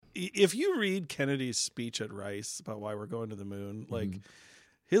if you read Kennedy's speech at Rice about why we're going to the moon,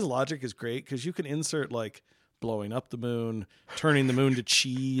 his logic is great because you can insert blowing up the moon, turning the moon to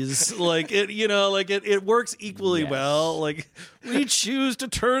cheese. It works equally well. We choose to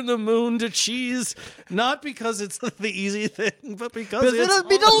turn the moon to cheese, not because it's the easy thing, but because it'll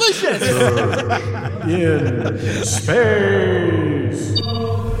be delicious. In space.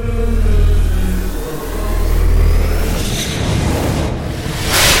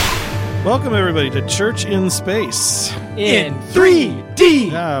 Welcome, everybody, to Church in Space. In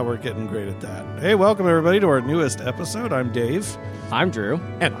 3D. Yeah, we're getting great at that. Hey, welcome, everybody, to our newest episode. I'm Dave. I'm Drew.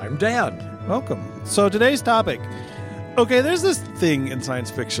 And I'm Dan. Welcome. So today's topic. Okay, there's this thing in science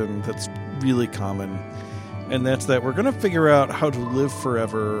fiction that's really common, and that's that we're going to figure out how to live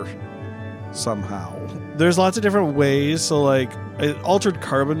forever somehow. There's lots of different ways. So, Altered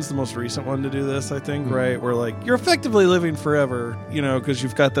Carbon's the most recent one to do this, I think, right? Where, you're effectively living forever, because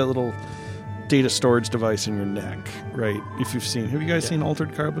you've got that little data storage device in your neck, right? Have you guys seen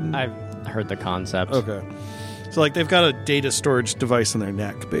Altered Carbon? I've heard the concept. Okay. So, they've got a data storage device in their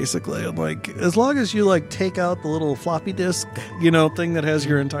neck, basically. And, as long as you, take out the little floppy disk, thing that has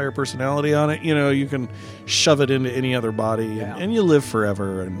your entire personality on it, you can shove it into any other body and you live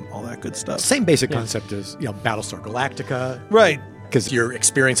forever and all that good stuff. Same basic concept as, Battlestar Galactica. Right. Because your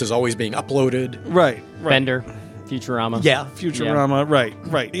experience is always being uploaded. Right. Bender. Futurama. Yeah. Futurama. Yeah.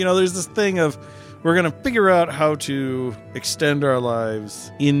 Right. There's this thing of we're going to figure out how to extend our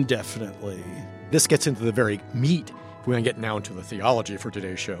lives indefinitely. This gets into the very meat. We're going to get now into the theology for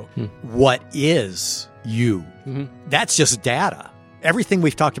today's show. What is you? That's just data. Everything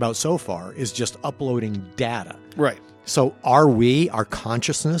we've talked about so far is just uploading data. Right. So is our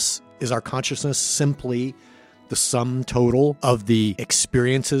consciousness simply the sum total of the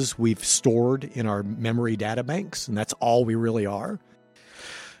experiences we've stored in our memory data banks? And that's all we really are?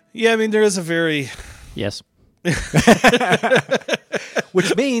 Yeah, there is a very... Yes.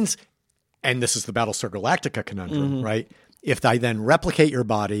 Which means... And this is the Battlestar Galactica conundrum, right? If I then replicate your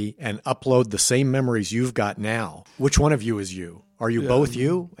body and upload the same memories you've got now, which one of you is you? Are you both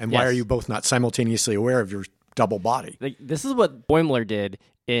you? And why are you both not simultaneously aware of your double body? This is what Boimler did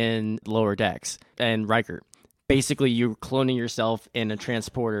in Lower Decks and Riker. Basically, you're cloning yourself in a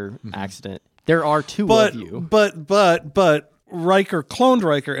transporter accident. There are two of you. But Riker, cloned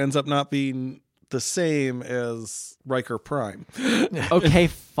Riker, ends up not being the same as Riker Prime. Okay,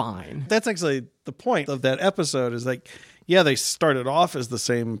 fine. That's actually the point of that episode is they started off as the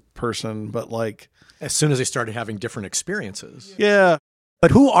same person, but as soon as they started having different experiences. Yeah.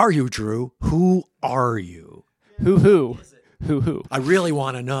 But who are you, Drew? Who are you? Who? I really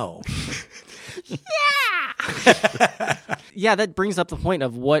want to know. Yeah, that brings up the point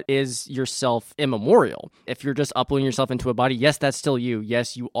of what is yourself immemorial. If you're just uploading yourself into a body, yes, that's still you.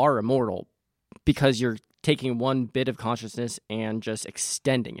 Yes, you are immortal because you're taking one bit of consciousness and just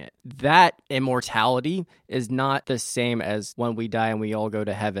extending it. That immortality is not the same as when we die and we all go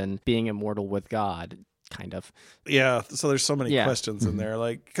to heaven, being immortal with God, kind of. Yeah, so there's so many questions in there.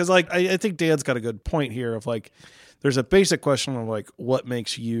 Because I think Dan's got a good point here of there's a basic question of what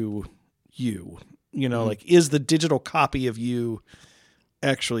makes you you? Is the digital copy of you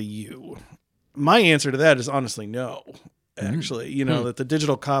actually you? My answer to that is honestly no. Actually, that the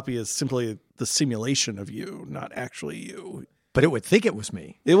digital copy is simply the simulation of you, not actually you. But it would think it was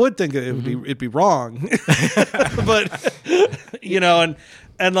me. It would think it'd be wrong. But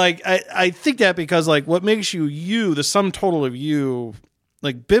I think that because what makes you you, the sum total of you,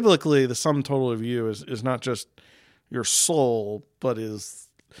 biblically, the sum total of you is not just your soul, but is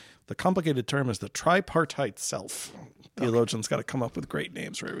the complicated term is the tripartite self. Theologians got to come up with great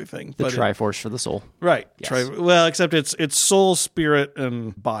names for everything. The Triforce for the soul. Right. Yes. Except it's soul, spirit,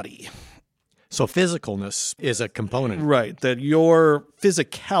 and body. So physicalness is a component. Right. That your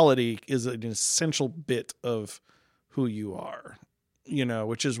physicality is an essential bit of who you are,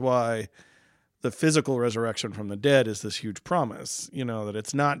 which is why the physical resurrection from the dead is this huge promise, that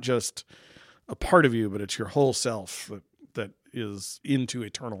it's not just a part of you, but it's your whole self that is into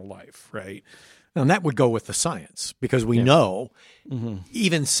eternal life, right? And that would go with the science because we know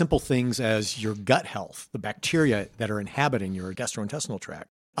even simple things as your gut health, the bacteria that are inhabiting your gastrointestinal tract,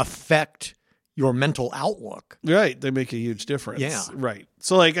 affect your mental outlook. Right. They make a huge difference. Yeah. Right.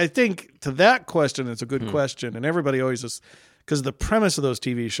 So I think to that question, it's a good question. And everybody always is, because the premise of those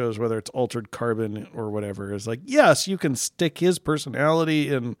TV shows, whether it's Altered Carbon or whatever, is yes, you can stick his personality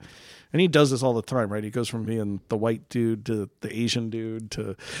in. And he does this all the time, right? He goes from being the white dude to the Asian dude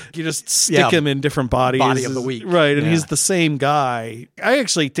to you just stick him in different bodies. Body of the week. Right. And he's the same guy. I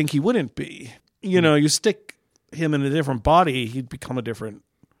actually think he wouldn't be. You stick him in a different body, he'd become a different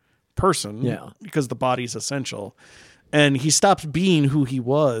person. Yeah. Because the body's essential. And he stops being who he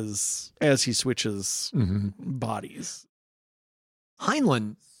was as he switches bodies.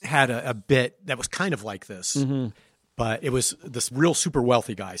 Heinlein had a bit that was kind of like this, but it was this real super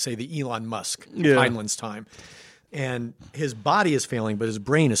wealthy guy, say the Elon Musk of Heinlein's time. And his body is failing, but his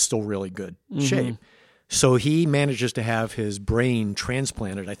brain is still really good shape. So he manages to have his brain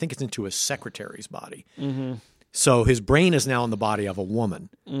transplanted. I think it's into his secretary's body. So his brain is now in the body of a woman.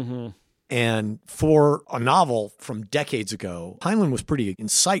 And for a novel from decades ago, Heinlein was pretty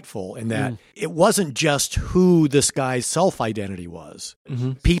insightful in that it wasn't just who this guy's self-identity was.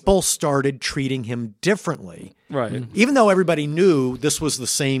 People started treating him differently. Right. Even though everybody knew this was the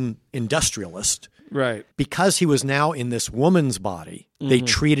same industrialist. Right. Because he was now in this woman's body, they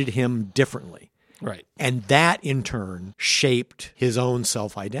treated him differently. Right. And that, in turn, shaped his own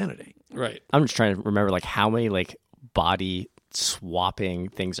self-identity. Right. I'm just trying to remember like how many like body swapping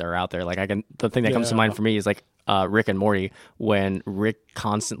things are out there. Like the thing that comes to mind for me is like Rick and Morty, when Rick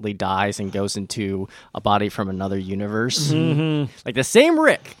constantly dies and goes into a body from another universe. Like the same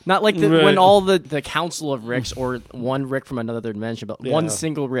Rick, not like when all the council of Ricks or one Rick from another dimension, but one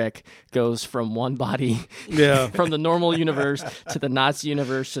single Rick goes from one body from the normal universe to the Nazi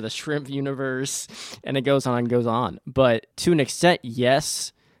universe to the shrimp universe, and it goes on and goes on. But to an extent,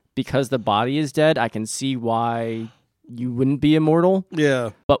 yes, because the body is dead, I can see why you wouldn't be immortal. Yeah.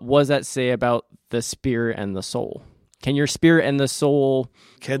 But what does that say about the spirit and the soul? Can your spirit and the soul...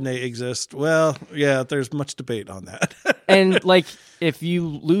 Can they exist? Well, yeah, there's much debate on that. And like, if you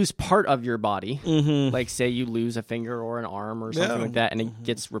lose part of your body, like say you lose a finger or an arm or something like that, and it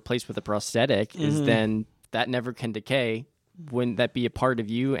gets replaced with a prosthetic, is then that never can decay. Wouldn't that be a part of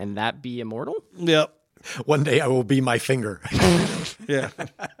you and that be immortal? Yep. One day I will be my finger. Yeah.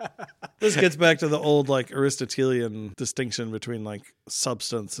 This gets back to the old like Aristotelian distinction between like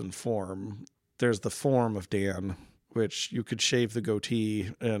substance and form. There's the form of Dan, which you could shave the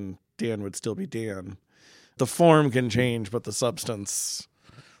goatee and Dan would still be Dan. The form can change, but the substance,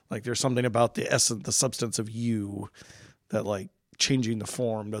 like there's something about the essence, the substance of you that like changing the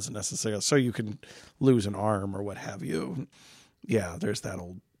form doesn't necessarily, so you can lose an arm or what have you. Yeah, there's that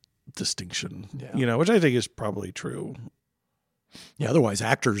old distinction, which I think is probably true. Yeah, otherwise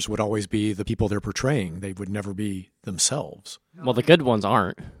actors would always be the people they're portraying. They would never be themselves. Well, the good ones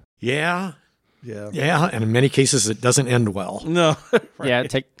aren't. Yeah. Yeah. And in many cases, it doesn't end well. No. Right. Yeah,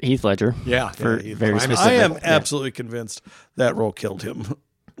 take Heath Ledger. Yeah. For very specific. I am absolutely convinced that role killed him.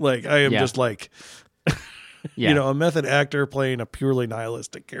 Like, I am just like, a method actor playing a purely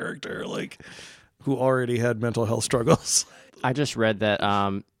nihilistic character, like, who already had mental health struggles. I just read that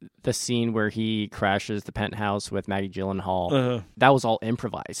the scene where he crashes the penthouse with Maggie Gyllenhaal, that was all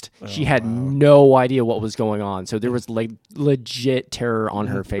improvised. She had no idea what was going on. So there was like legit terror on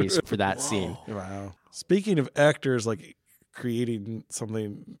her face for that scene. Wow. Speaking of actors, like creating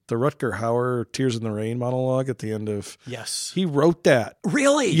something, the Rutger Hauer Tears in the Rain monologue at the end of... Yes. He wrote that.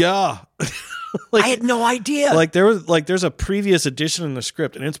 Really? Yeah. Like, I had no idea. Like there's a previous edition in the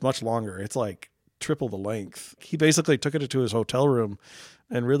script and it's much longer. It's like triple the length. He basically took it to his hotel room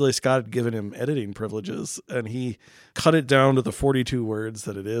and Ridley Scott had given him editing privileges and he cut it down to the 42 words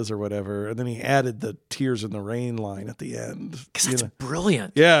that it is or whatever. And then he added the Tears in the Rain line at the end. Because that's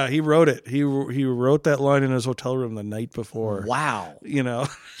brilliant. Yeah, he wrote it. He wrote that line in his hotel room the night before. Wow. Yeah,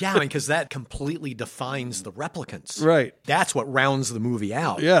 I mean, because that completely defines the replicants. Right. That's what rounds the movie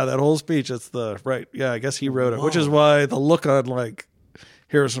out. Yeah, that whole speech, I guess he wrote it, which is why the look on like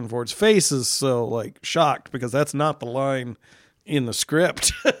Harrison Ford's face is so like shocked because that's not the line in the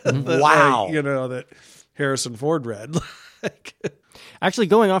script. Wow. That Harrison Ford read. Actually,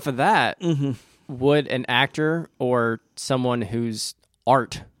 going off of that, would an actor or someone whose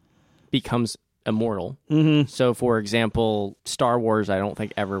art becomes immortal? So, for example, Star Wars, I don't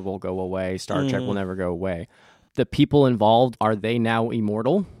think ever will go away. Star Trek will never go away. The people involved, are they now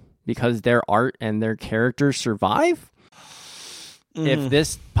immortal because their art and their characters survive? If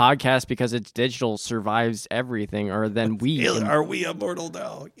this podcast, because it's digital, survives everything, or then are we immortal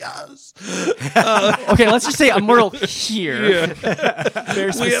now? Yes. Okay, let's just say immortal here.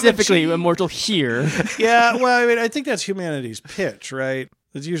 Very specifically immortal here. Yeah, well, I mean, I think that's humanity's pitch, right?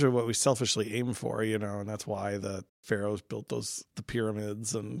 It's usually what we selfishly aim for, and that's why the pharaohs built the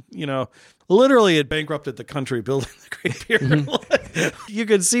pyramids, and literally it bankrupted the country building the Great Pyramid. You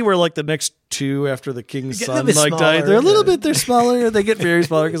can see where like the next two after the king's Get son them like smaller, died, they're a little yeah. bit, they're smaller. They get very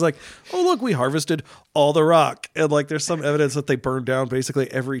smaller because like, oh look, we harvested all the rock, and like there's some evidence that they burned down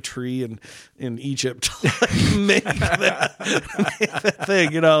basically every tree in Egypt to like, make that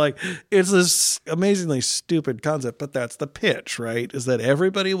thing. You know, like it's this amazingly stupid concept, but that's the pitch, right? Is that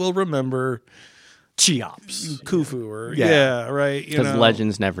everybody will remember Cheops. Khufu or Yeah. right? You Because know?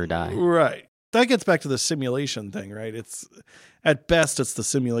 legends never die. Right. That gets back to the simulation thing, right? It's at best it's the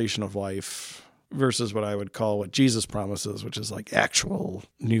simulation of life versus what I would call what Jesus promises, which is like actual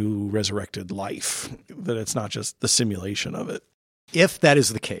new resurrected life. That it's not just the simulation of it. If that is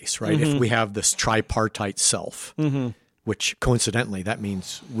the case, right? If we have this tripartite self, which coincidentally, that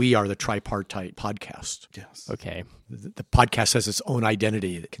means we are the tripartite podcast. Yes. Okay. The podcast has its own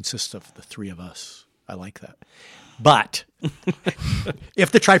identity that consists of the three of us. I like that. But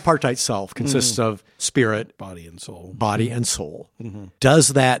if the tripartite self consists of spirit, Body and soul. does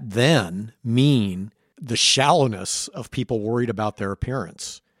that then mean the shallowness of people worried about their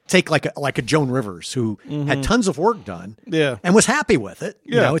appearance? Take like a Joan Rivers who had tons of work done Yeah. and was happy with it.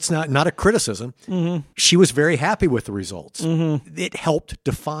 You Yeah. know, it's not a criticism. She was very happy with the results. It helped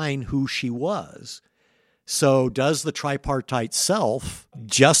define who she was. So does the tripartite self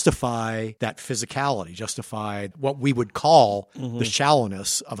justify that physicality, justify what we would call the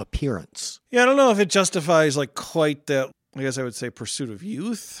shallowness of appearance? Yeah, I don't know if it justifies like quite that, I guess I would say pursuit of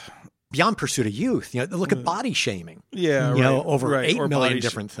youth. Beyond pursuit of youth, you know, look at body shaming. Yeah, You right. know, over right. 8 Or million body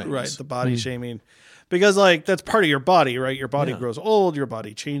different things. Right, the body shaming. Because like that's part of your body, right? Your body Yeah. grows old, your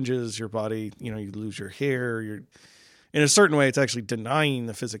body changes, your body, you know, you lose your hair, you're in a certain way it's actually denying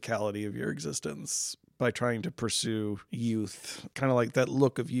the physicality of your existence by trying to pursue youth. Kind of like that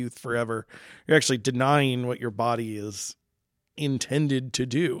look of youth forever. You're actually denying what your body is intended to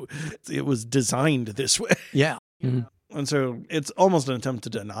do. It was designed this way. Yeah. And so it's almost an attempt to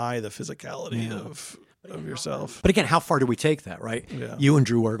deny the physicality of yourself. But again, how far do we take that, right? Yeah. You and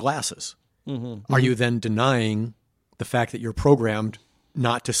Drew wear glasses. Are you then denying the fact that you're programmed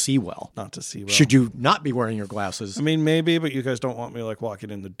not to see well? Not to see well. Should you not be wearing your glasses? I mean, maybe, but you guys don't want me like walking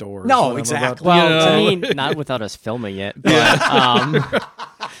in the door. No, when I'm exactly. about- Well, you I know? mean, not without us filming it. But,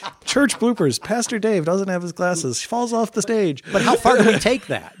 Church bloopers. Pastor Dave doesn't have his glasses. He falls off the stage. But how far do we take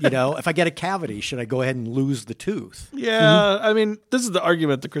that? You know, if I get a cavity, should I go ahead and lose the tooth? Yeah, I mean, this is the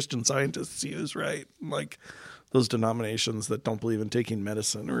argument the Christian scientists use, right? Like those denominations that don't believe in taking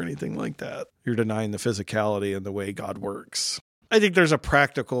medicine or anything like that. You're denying the physicality and the way God works. I think there's a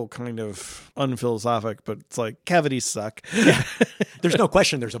practical kind of unphilosophic, but it's like cavities suck. There's no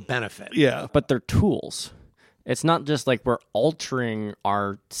question there's a benefit. Yeah. but they're tools. It's not just like we're altering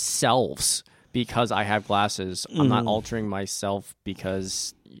ourselves because I have glasses. I'm not altering myself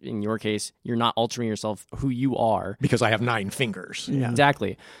because, in your case, you're not altering yourself who you are. Because I have 9 fingers. Yeah.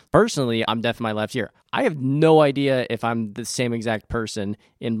 Exactly. Personally, I'm deaf in my left ear. I have no idea if I'm the same exact person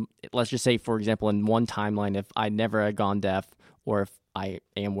in, let's just say, for example, in one timeline, if I never had gone deaf or if I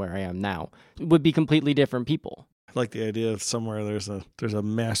am where I am now, it would be completely different people. I like the idea of somewhere there's a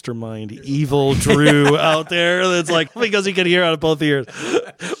mastermind evil Drew out there that's like, because he can hear out of both ears,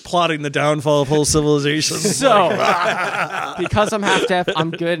 plotting the downfall of whole civilization. So, because I'm half deaf,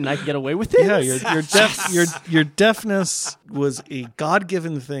 I'm good and I can get away with it. Yeah, your deafness was a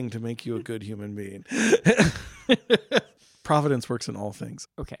God-given thing to make you a good human being. Providence works in all things.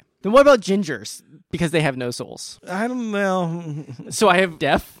 Okay. Then what about gingers? Because they have no souls. I don't know. So I have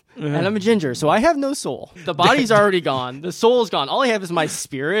deaf and I'm a ginger. So I have no soul. The body's already gone. The soul's gone. All I have is my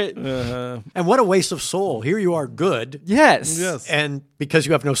spirit. And what a waste of soul. Here you are good. Yes. Yes. And because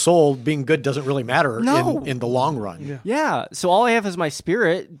you have no soul, being good doesn't really matter No. in the long run. Yeah. So all I have is my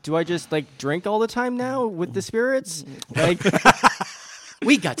spirit. Do I just like drink all the time now with the spirits? Like,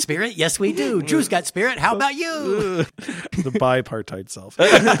 We got spirit. Yes, we do. Drew's got spirit. How about you? The bipartite self.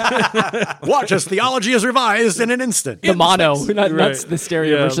 Watch as theology is revised in an instant. the mono, not Right. the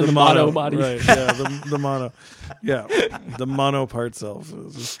stereo version, the mono body. Right, yeah, the mono. Yeah, the mono part self.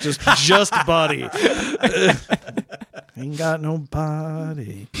 It's just body. Ain't got no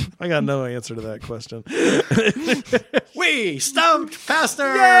body. I got no answer to that question. We stumped Pastor.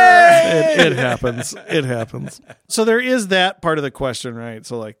 It happens. It happens. So there is that part of the question, right?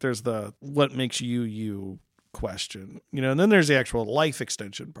 So like there's the what makes you question, you know, and then there's the actual life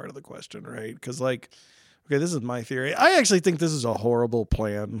extension part of the question, right? Because like, okay, this is my theory. I actually think this is a horrible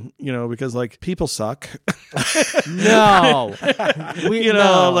plan, you know, because like people suck. No. You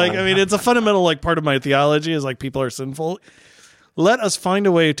know, like, I mean, it's a fundamental like part of my theology is like people are sinful. Let us find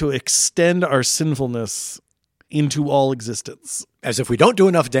a way to extend our sinfulness into all existence. As if we don't do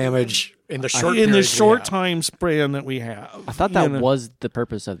enough damage, in the short in the period we short have. time span that we have. I thought that was the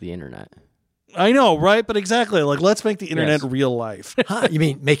purpose of the internet. I know, right? But exactly, like, let's make the internet Yes. real life. Huh, you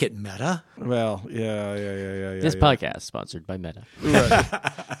mean make it meta? Well, yeah. This podcast is sponsored by Meta. Right.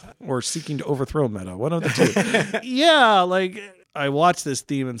 Or seeking to overthrow Meta. One of the two. Yeah, like, I watch this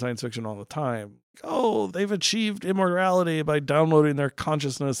theme in science fiction all the time. Oh, they've achieved immortality by downloading their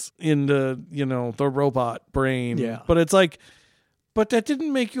consciousness into, the robot brain. Yeah. But it's like, but that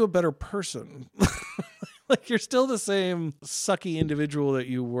didn't make you a better person. Like, you're still the same sucky individual that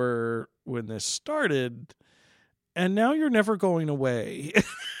you were when this started. And now you're never going away.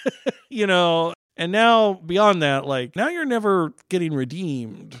 And now beyond that, like, now you're never getting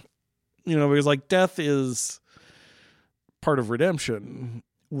redeemed. Because like death is part of redemption.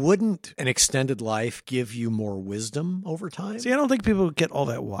 Wouldn't an extended life give you more wisdom over time? See, I don't think people get all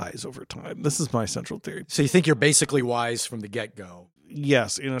that wise over time. This is my central theory. So you think you're basically wise from the get-go?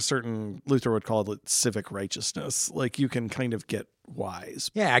 Yes, in a certain, Luther would call it civic righteousness. Like, you can kind of get wise.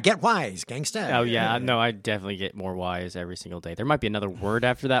 Yeah, get wise, gangsta. Oh, yeah. No, I definitely get more wise every single day. There might be another word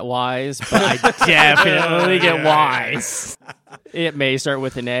after that wise, but I definitely get wise. It may start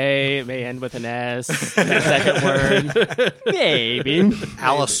with an A. It may end with an S. The second word. Maybe.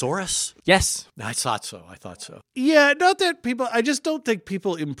 Allosaurus? Yes. I thought so. Yeah, not that people, I just don't think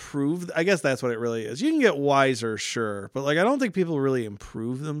people improve. I guess that's what it really is. You can get wiser, sure, but like, I don't think people really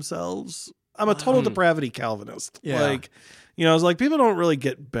improve themselves. I'm a total depravity Calvinist. Yeah. Like, it's like people don't really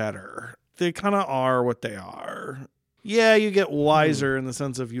get better. They kind of are what they are. Yeah, you get wiser in the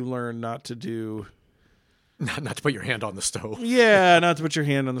sense of you learn not to do. Not to put your hand on the stove. Yeah, not to put your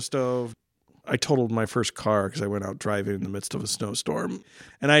hand on the stove. I totaled my first car because I went out driving in the midst of a snowstorm.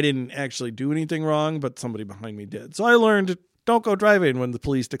 And I didn't actually do anything wrong, but somebody behind me did. So I learned, don't go driving when the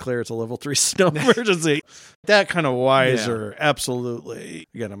police declare it's a level 3 snow emergency. That kind of wiser, absolutely.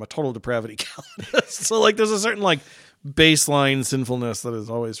 Again, I'm a total depravity Calvinist. So like there's a certain like baseline sinfulness that is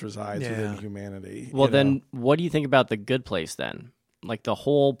always resides within humanity. Well, then what do you think about the good place then? Like the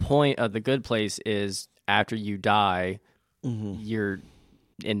whole point of the good place is after you die, you're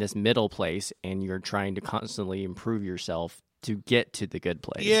in this middle place and you're trying to constantly improve yourself to get to the good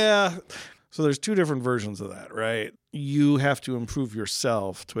place. Yeah. So there's two different versions of that, right? You have to improve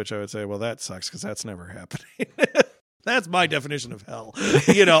yourself, to which I would say, well, that sucks because that's never happening. That's my definition of hell,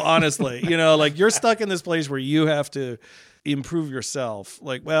 honestly. Like you're stuck in this place where you have to improve yourself.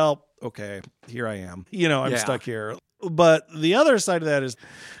 Like, well, okay, here I am. I'm stuck here. But the other side of that is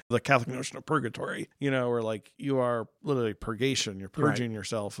the Catholic notion of purgatory, where like you are literally purgation. You're purging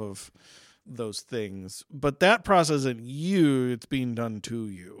yourself of those things. But that process isn't you, it's being done to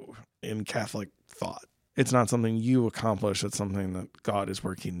you in Catholic thought. It's not something you accomplish. It's something that God is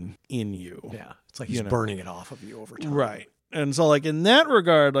working in you. Yeah. It's like he's burning it off of you over time. Right. And so like in that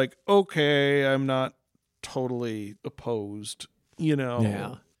regard, like, okay, I'm not totally opposed,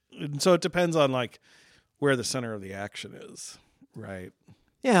 Yeah. And so it depends on like where the center of the action is. Right.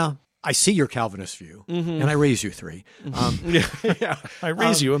 Yeah. I see your Calvinist view, and I raise you 3. I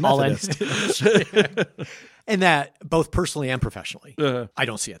raise you a Methodist. And that both personally and professionally, I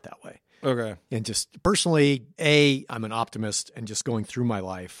don't see it that way. Okay. And just personally, I'm an optimist, and just going through my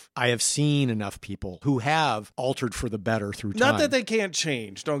life, I have seen enough people who have altered for the better through time. Not that they can't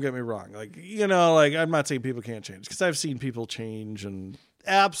change. Don't get me wrong. Like, like I'm not saying people can't change because I've seen people change and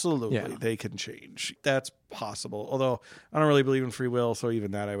absolutely they can change. That's possible. Although I don't really believe in free will. So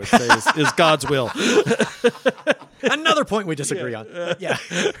even that I would say is God's will. Another point we disagree on. Yeah.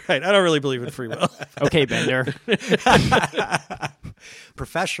 Right. I don't really believe in free will. Okay, Bender.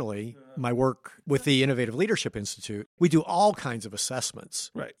 Professionally, my work with the Innovative Leadership Institute, we do all kinds of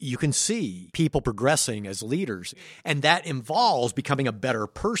assessments. Right. You can see people progressing as leaders, and that involves becoming a better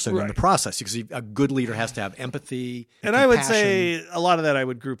person in the process, because a good leader has to have empathy and I would compassion. say a lot of that I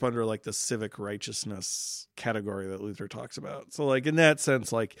would group under like the civic righteousness category that Luther talks about. So like in that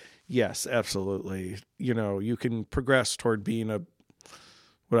sense, like, yes, absolutely. You can progress toward being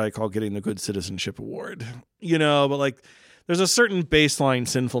what I call getting the Good Citizenship Award, but like there's a certain baseline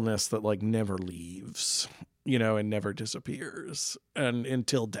sinfulness that like never leaves, and never disappears and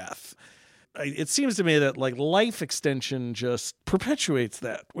until death. It seems to me that like life extension just perpetuates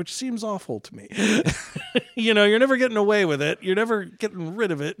that, which seems awful to me. You're never getting away with it. You're never getting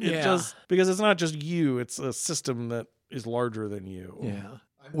rid of it. It just, because it's not just you, it's a system that is larger than you. Yeah.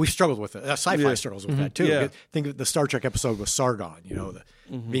 We've struggled with it. Sci-fi struggles with that too. Yeah. Think of the Star Trek episode with Sargon, the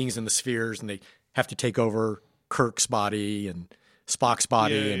beings in the spheres, and they have to take over Kirk's body and Spock's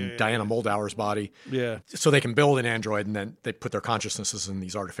body and Diana Muldaur's body. Yeah. So they can build an android, and then they put their consciousnesses in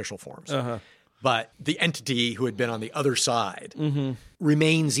these artificial forms. But the entity who had been on the other side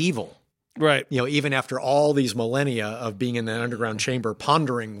remains evil. Right. Even after all these millennia of being in an underground chamber,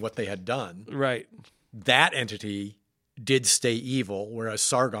 pondering what they had done, Right. that entity did stay evil, whereas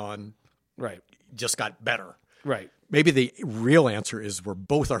Sargon Right. just got better. Right. Maybe the real answer is where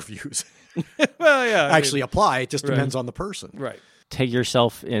both our views Well, yeah. actually apply. It just depends on the person. Right. Take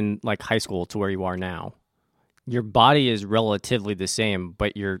yourself in like high school to where you are now. Your body is relatively the same,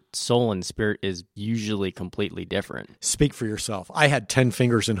 but your soul and spirit is usually completely different. Speak for yourself. I had 10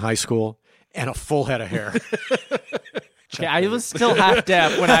 fingers in high school and a full head of hair. Okay, I was still half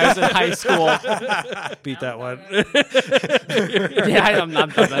deaf when I was in high school. Beat that one. Yeah, I'm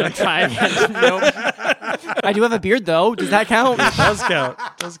not going to try again. Nope. I do have a beard, though. Does that count? Does count.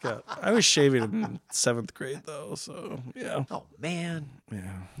 Does count. I was shaving in 7th grade, though, so yeah. Oh, man.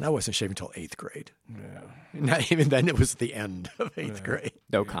 Yeah. I wasn't shaving until 8th grade. Yeah. Not even then, it was the end of 8th grade.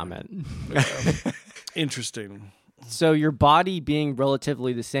 No comment. Interesting. So your body being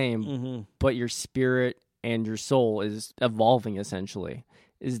relatively the same, but your spirit and your soul is evolving, essentially.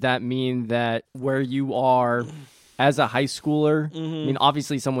 Does that mean that where you are as a high schooler, I mean,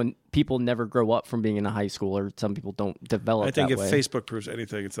 obviously people never grow up from being in a high school, or some people don't develop I think that if way. Facebook proves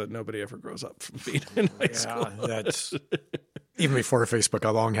anything, it's that nobody ever grows up from being in high school. That's even before Facebook.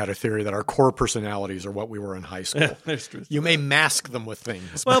 I long had a theory that our core personalities are what we were in high school. There's truth. You may mask them with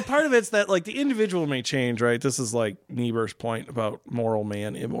things. Well, part of it's that like the individual may change, right? This is like Niebuhr's point about moral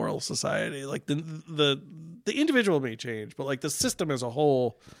man, immoral society. Like the individual may change, but like the system as a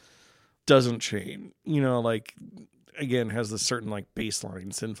whole doesn't change. Like again has this certain like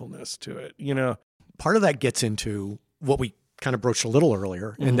baseline sinfulness to it. Part of that gets into what we kind of broached a little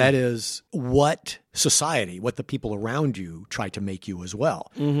earlier, and that is what society, what the people around you try to make you as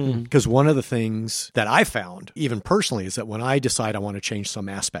well. Because one of the things that I found, even personally, is that when I decide I want to change some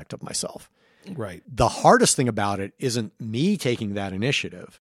aspect of myself, Right. the hardest thing about it isn't me taking that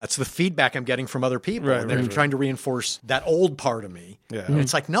initiative. That's the feedback I'm getting from other people. Right, and they're right. trying to reinforce that old part of me. Yeah. And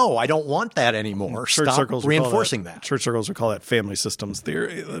it's like, no, I don't want that anymore. Stop would call reinforcing that. Church circles would call that family systems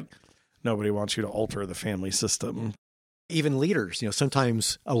theory. That nobody wants you to alter the family system. Even leaders,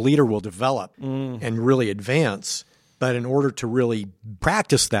 sometimes a leader will develop and really advance, but in order to really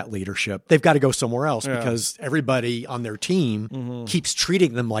practice that leadership, they've got to go somewhere else because everybody on their team keeps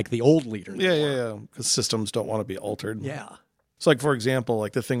treating them like the old leader. Yeah. Because systems don't want to be altered. Yeah. So like, for example,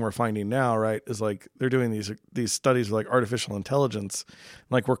 like the thing we're finding now, right, is like they're doing these studies with like artificial intelligence.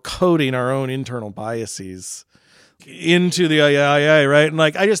 Like we're coding our own internal biases into the AI, right? And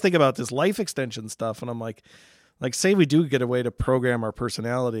like, I just think about this life extension stuff and I'm like, say we do get a way to program our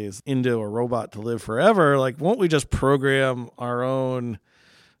personalities into a robot to live forever. Like, won't we just program our own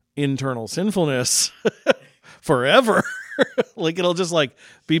internal sinfulness forever? Like it'll just like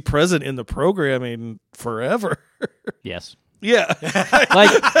be present in the programming forever. Yes. Yeah.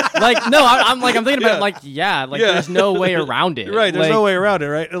 I'm thinking about it, like, there's no way around it. Right. There's Like, no way around it.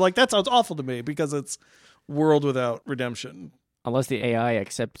 Right. And like, that sounds awful to me because it's world without redemption. Unless the AI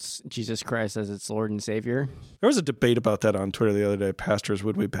accepts Jesus Christ as its Lord and Savior. There was a debate about that on Twitter the other day. Pastors,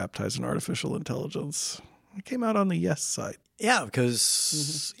 would we baptize an artificial intelligence? It came out on the yes side. Yeah,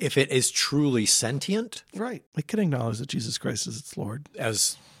 because if it is truly sentient, Right. It can acknowledge that Jesus Christ is its Lord.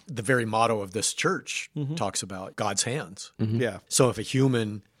 as the very motto of this church talks about, God's hands. Yeah. So if a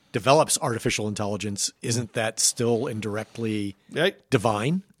human develops artificial intelligence, isn't that still indirectly Right.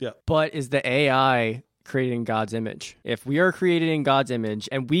 divine? Yeah. But is the AI created in God's image? If we are created in God's image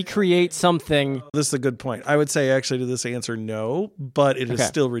and we create something... This is a good point. I would say actually to this answer, no, but it is Okay.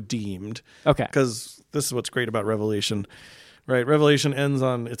 still redeemed. Okay. Because this is what's great about Revelation, right? Revelation ends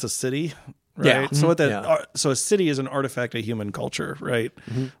on it's a city, right? Yeah. So what that Yeah. so a city is an artifact of human culture, right?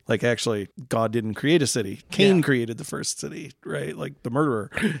 Like actually, God didn't create a city. Cain created the first city, right? Like the murderer.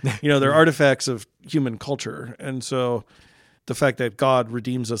 They're artifacts of human culture, and so the fact that God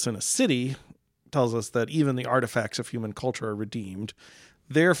redeems us in a city tells us that even the artifacts of human culture are redeemed.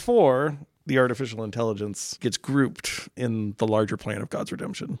 Therefore, the artificial intelligence gets grouped in the larger plan of God's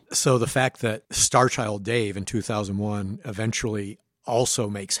redemption. So the fact that Starchild Dave in 2001 eventually also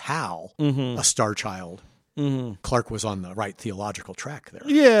makes Hal a star child, Clark was on the right theological track there.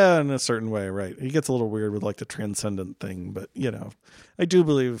 Yeah, in a certain way, right. He gets a little weird with like the transcendent thing, but I do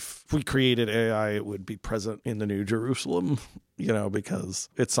believe if we created AI, it would be present in the New Jerusalem, because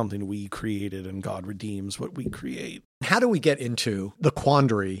it's something we created and God redeems what we create. How do we get into the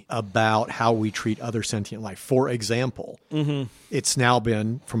quandary about how we treat other sentient life? For example, it's now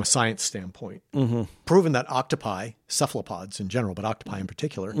been, from a science standpoint, proven that octopi, cephalopods in general, but octopi in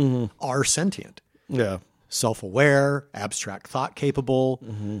particular, are sentient. Yeah. Self-aware, abstract thought capable,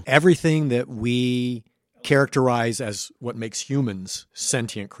 everything that we characterize as what makes humans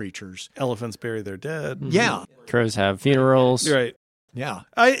sentient creatures. Elephants bury their dead. Yeah. Crows have funerals. Right. Yeah.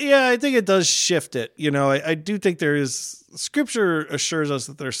 I think it does shift it. I do think there is, scripture assures us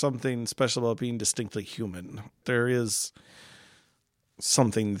that there's something special about being distinctly human. There is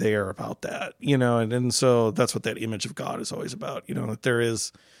something there about that, and so that's what that image of God is always about, that there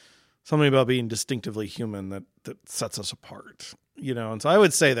is something about being distinctively human that sets us apart, and so I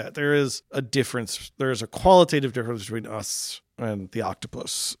would say that there is a difference. There is a qualitative difference between us and the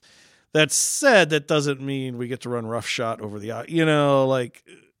octopus. That said, that doesn't mean we get to run roughshod over the, like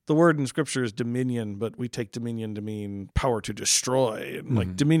the word in scripture is dominion, but we take dominion to mean power to destroy. And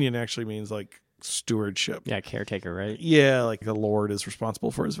like dominion actually means like stewardship. Yeah, caretaker, right? Yeah, like a lord is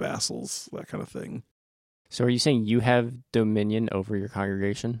responsible for his vassals, that kind of thing. So are you saying you have dominion over your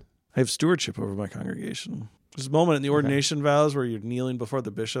congregation? I have stewardship over my congregation. There's a moment in the ordination vows where you're kneeling before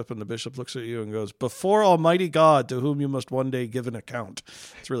the bishop and the bishop looks at you and goes, "Before Almighty God, to whom you must one day give an account."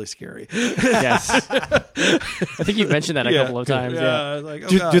 It's really scary. Yes. I think you've mentioned that a couple of times. Yeah. Like,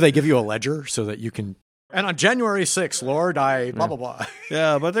 Do they give you a ledger so that you can, and on January 6th, Lord, I blah, blah, blah.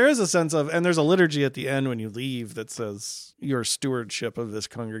 Yeah, but there is a sense of, and there's a liturgy at the end when you leave that says your stewardship of this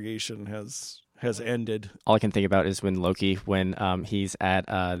congregation has ended. All I can think about is when Loki, when he's at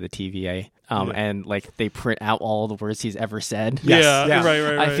the TVA, and like they print out all the words he's ever said. Yes. Yeah.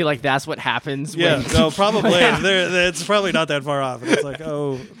 Right. I feel like that's what happens. Yeah, when... no, probably. It's probably not that far off. And it's like,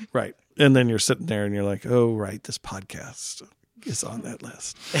 oh, right. And then you're sitting there and you're like, oh, right, this podcast is on that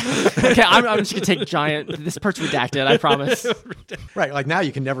list. Okay, I'm just going to take giant... This part's redacted, I promise. Right, like now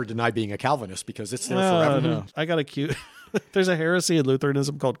you can never deny being a Calvinist because it's there forever. No. I got a cute... There's a heresy in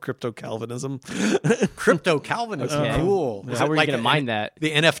Lutheranism called crypto-Calvinism. Crypto-Calvinism, Okay. cool. How are you going to mine that?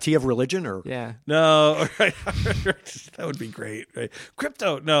 The NFT of religion, or Yeah. No, right. That would be great. Right?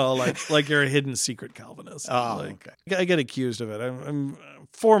 Crypto, no, like you're a hidden secret Calvinist. okay. I get accused of it. I'm a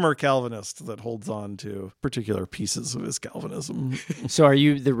former Calvinist that holds on to particular pieces of his Calvinism. So are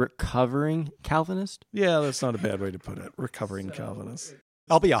you the recovering Calvinist? Yeah, that's not a bad way to put it. Recovering Calvinist.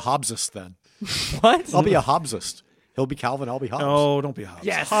 I'll be a Hobbesist then. What? I'll be a Hobbesist. He'll be Calvin, I'll be Hobbes. No, don't be Hobbes.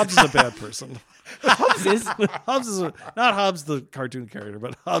 Yes. Hobbes is a bad person. Hobbes is... Hobbes is not Hobbes the cartoon character,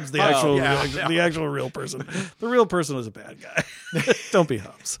 but Hobbes the actual real person. The real person is a bad guy. Don't be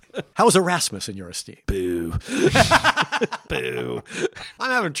Hobbes. How is Erasmus in your esteem? Boo. Boo.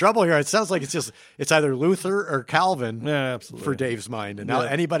 I'm having trouble here. It sounds like it's either Luther or Calvin Yeah, absolutely. for Dave's mind, and now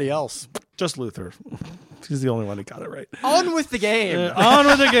anybody else. Just Luther. He's the only one who got it right. On with the game. On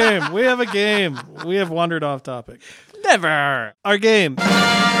with the game. We have a game. We have wandered off topic. Never. Our game.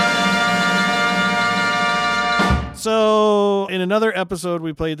 So, in another episode,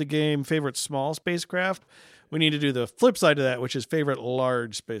 we played the game Favorite Small Spacecraft. We need to do the flip side of that, which is Favorite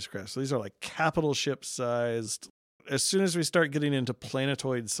Large Spacecraft. So these are like capital ship sized. As soon as we start getting into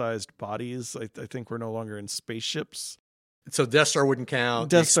planetoid sized bodies, I think we're no longer in spaceships. So Death Star wouldn't count.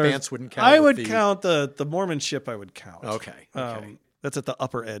 Death the Star Expanse wouldn't count. I would count the Mormon ship. I would count. Okay. That's at the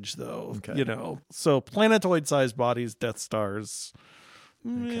upper edge, though. Okay. So planetoid-sized bodies, Death Stars.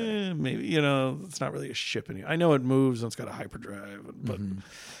 Maybe it's not really a ship anymore. I know it moves and it's got a hyperdrive, but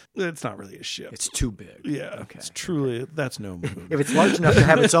it's not really a ship. It's too big. Yeah, Okay. it's truly that's no moon. If it's large enough to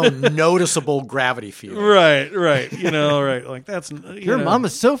have its own noticeable gravity field. Right. Right. Like that's Your mom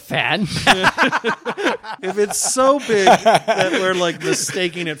is so fat. If it's so big that we're like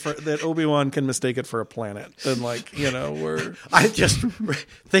mistaking it for that Obi-Wan can mistake it for a planet, then we're I'm just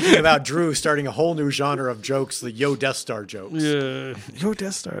thinking about Drew starting a whole new genre of jokes, the Yo Death Star jokes. Yeah. Yo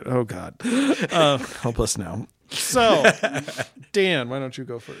Death Star. Oh God. Help us now. So, Dan, why don't you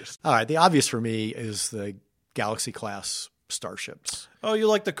go first? All right. The obvious for me is the Galaxy class starships. Oh, you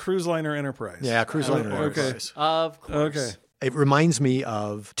like the cruise liner Enterprise? Yeah, cruise liner okay. Enterprise. Of course. Okay. It reminds me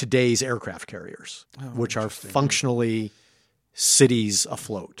of today's aircraft carriers, which are functionally cities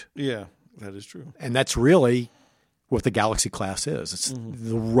afloat. Yeah, that is true. And that's really what the Galaxy class is. It's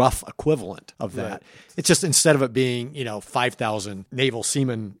the rough equivalent of that. Right. It's just instead of it being, 5,000 naval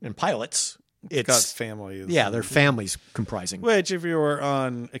seamen and pilots, It's got families. Yeah, they're families comprising. Which, if you were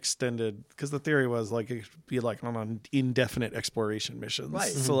on extended, because the theory was like it could be like on indefinite exploration missions.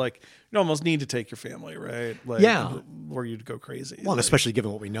 Right. So like you almost need to take your family, right? Like, Yeah. Or you'd go crazy. Well, and especially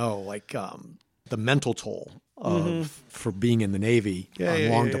given what we know, like the mental toll of for being in the Navy on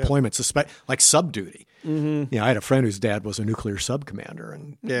long deployments, like sub duty. I had a friend whose dad was a nuclear sub commander,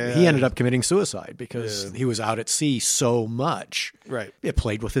 and he ended up committing suicide because he was out at sea so much. Right. It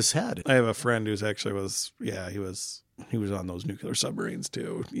played with his head. I have a friend who's actually he was on those nuclear submarines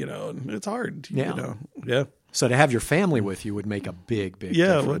too, and it's hard. Yeah. Yeah. So to have your family with you would make a big, big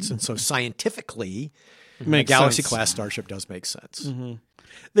Yeah, it difference. would. And so scientifically, a Makes Galaxy sense. class starship does make sense.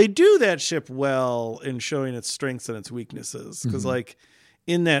 They do that ship well in showing its strengths and its weaknesses. Because, like,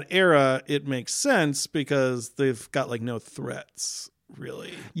 in that era, it makes sense because they've got, like, no threats,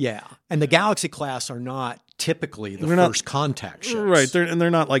 really. Yeah. And the Galaxy class are not typically the They're not- first contact ships. Right. They're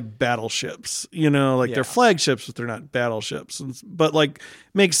not, like, battleships. You know, like, Yeah. they're flagships, but they're not battleships. But, like,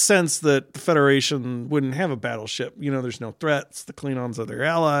 makes sense that the Federation wouldn't have a battleship. You know, there's no threats. The Klingons are their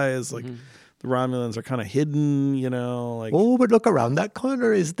allies. Like, the Romulans are kind of hidden, you know, like... Oh, but look around that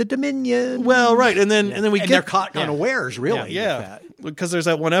corner is the Dominion. Well, right, and then we and get they're caught unawares, really. yeah, with that. because there's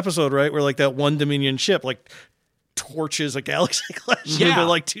that one episode, right, where like that one Dominion ship like torches a Galaxy class ship Yeah. in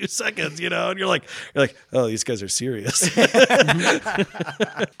like 2 seconds, you know, and you're like, oh, these guys are serious.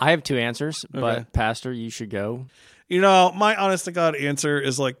 I have 2 answers, Okay. but Pastor, you should go. You know, my honest to God answer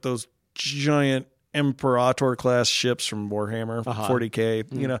is like those giant Imperator class ships from Warhammer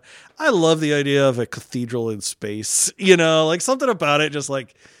 40K. You know, I love the idea of a cathedral in space. You know, like something about it just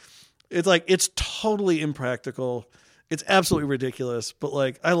like it's totally impractical. It's absolutely ridiculous, but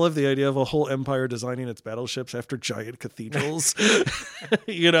like I love the idea of a whole empire designing its battleships after giant cathedrals.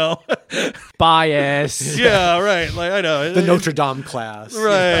 You know? Bias. Yeah, right. Like I know. The Notre Dame class.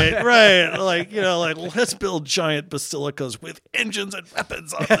 Right. Like, you know, like let's build giant basilicas with engines and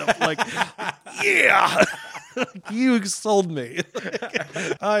weapons on them. Like, yeah. You sold me.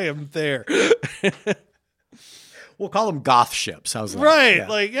 I am there. We'll call them goth ships. How's that? Right. Yeah.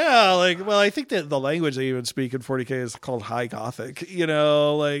 Like, yeah. Like, well, I think that the language they even speak in 40K is called High Gothic. You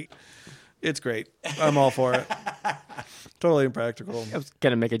know, like, it's great. I'm all for it. Totally impractical. I was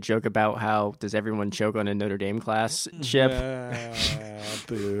going to make a joke about how does everyone choke on a Notre Dame class ship?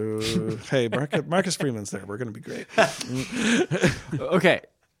 Boo. Hey, Marcus Freeman's there. We're going to be great. Okay.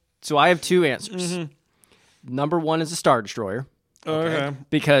 So I have 2 answers. Number 1 is a Star Destroyer. Okay.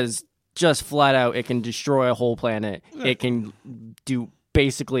 Because just flat out, it can destroy a whole planet. It can do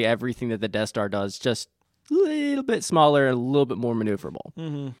basically everything that the Death Star does, just a little bit smaller and a little bit more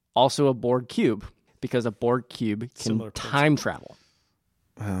maneuverable. Also a Borg cube, because a Borg cube can Similar time travel.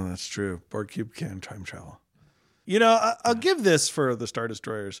 Oh, that's true. Borg Cube can time travel. You know, I'll give this for the Star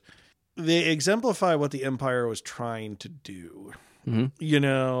Destroyers. They exemplify what the Empire was trying to do. You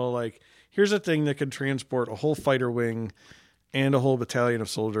know, like, here's a thing that can transport a whole fighter wing and a whole battalion of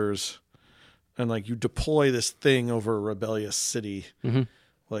soldiers. And, like, you deploy this thing over a rebellious city,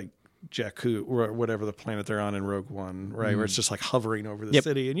 like Jakku, or whatever the planet they're on in Rogue One, right? Where it's just, like, hovering over the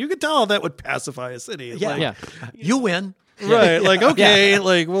city. And you could tell that would pacify a city. Yeah. Like, Yeah. You win. Right. Like, okay,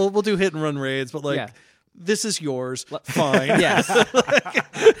 like we'll do hit and run raids, but like Yeah. this is yours. Fine. Yes.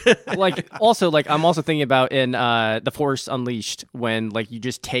 Like, also, like, I'm also thinking about in The Force Unleashed when, like, you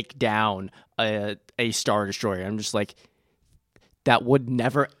just take down a Star Destroyer. I'm just like, that would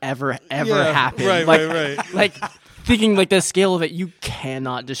never, ever, ever Yeah, happen. right, like, right. Like, thinking, like, the scale of it, you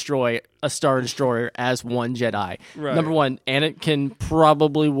cannot destroy a Star Destroyer as one Jedi. Right. Number 1, Anakin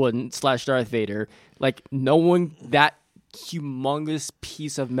probably wouldn't / Darth Vader. Like, no one, that humongous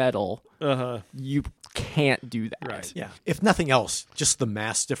piece of metal, you can't do that. Right. Yeah. If nothing else, just the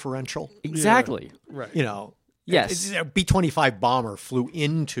mass differential. Exactly. Right. You know. Yes. A B-25 bomber flew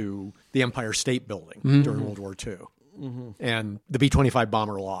into the Empire State Building during World War II. And the B-25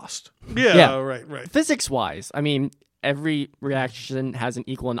 bomber lost. Yeah, Yeah. right. Physics-wise, I mean, every reaction has an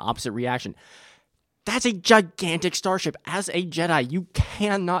equal and opposite reaction. That's a gigantic starship. As a Jedi, you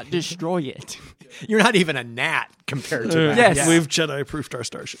cannot destroy it. You're not even a gnat compared to that. Yes. Yeah. We've Jedi proofed our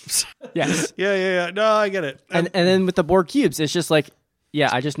starships. Yes. Yeah. No, I get it. And then with the Borg cubes, it's just like, yeah,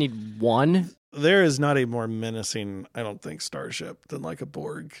 I just need one. There is not a more menacing, I don't think, starship than like a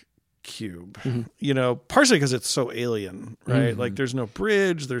Borg cube. You know, partially because it's so alien, right? Like there's no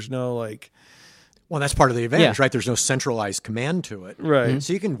bridge, there's no like Well, that's part of the advantage, Yeah. right? There's no centralized command to it. right.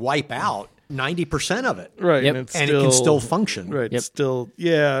 So you can wipe out 90% of it. Right. Yep. it's And it can still function. Right. Yep. Still,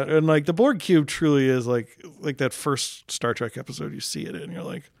 yeah. And like the Borg cube truly is like that first Star Trek episode you see it in, you're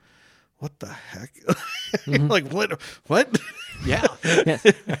like, what the heck? Like what? Yeah. Yes.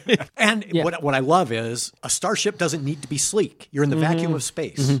 And Yeah. what I love is a starship doesn't need to be sleek. You're in the vacuum of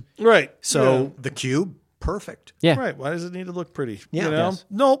space. Right. So the cube, perfect. Yeah. Right. Why does it need to look pretty? Yeah. You know? Yes.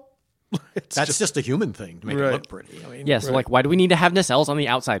 Nope. It's That's just a human thing to make Right. it look pretty. I mean, Yeah, so like, why do we need to have nacelles on the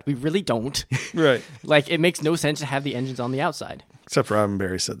outside? We really don't. right. Like, it makes no sense to have the engines on the outside. Except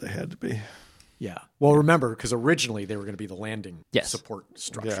Roddenberry said they had to be. yeah. Well, remember, because originally they were going to be the landing Yes. support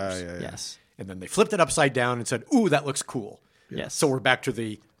structures. Yeah. Yes. And then they flipped it upside down and said, ooh, that looks cool. Yes. So we're back to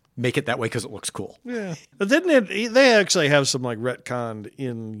the make it that way because it looks cool. Yeah. But didn't they actually have some like retconned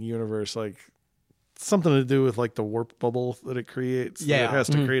in universe like something to do with like the warp bubble that it creates. Yeah. It has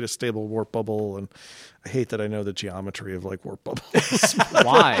to create a stable warp bubble, and I hate that I know the geometry of like warp bubbles.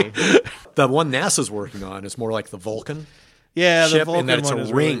 Why? The one NASA's working on is more like the Vulcan. Yeah, the Ship, Vulcan and that it's one a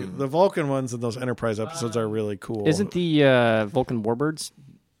is ring. Really, the Vulcan ones in those Enterprise episodes are really cool. Isn't the Vulcan warbirds,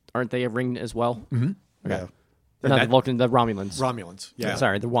 aren't they a ring as well? Yeah. Not that- the Vulcan, the Romulans. Romulans. Yeah.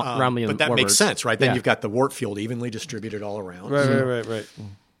 Sorry, the Romulan But that warbirds. makes sense, right? Then Yeah. you've got the warp field evenly distributed all around. Right.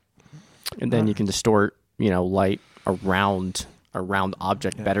 And then you can distort, light around a round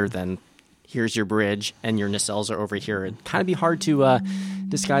object better than here's your bridge and your nacelles are over here. It'd kind of be hard to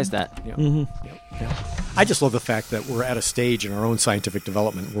disguise that. Yeah. I just love the fact that we're at a stage in our own scientific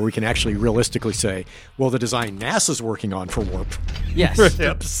development where we can actually realistically say, well, the design NASA's working on for warp Yes.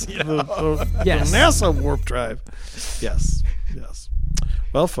 ships. Yes. The NASA warp drive. Yes.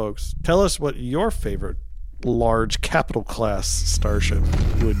 Well, folks, tell us what your favorite large capital class starship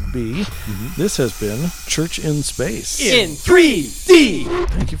would be. This has been Church in Space. In 3D.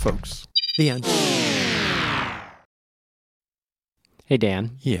 Thank you, folks. The end. Hey,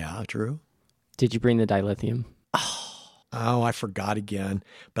 Dan, Yeah, Drew. did you bring the dilithium? Oh, I forgot again.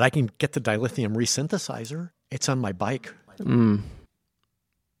 But I can get the dilithium resynthesizer. It's on my bike.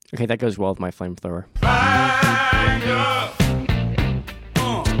 Okay, that goes well with my flamethrower. Fire!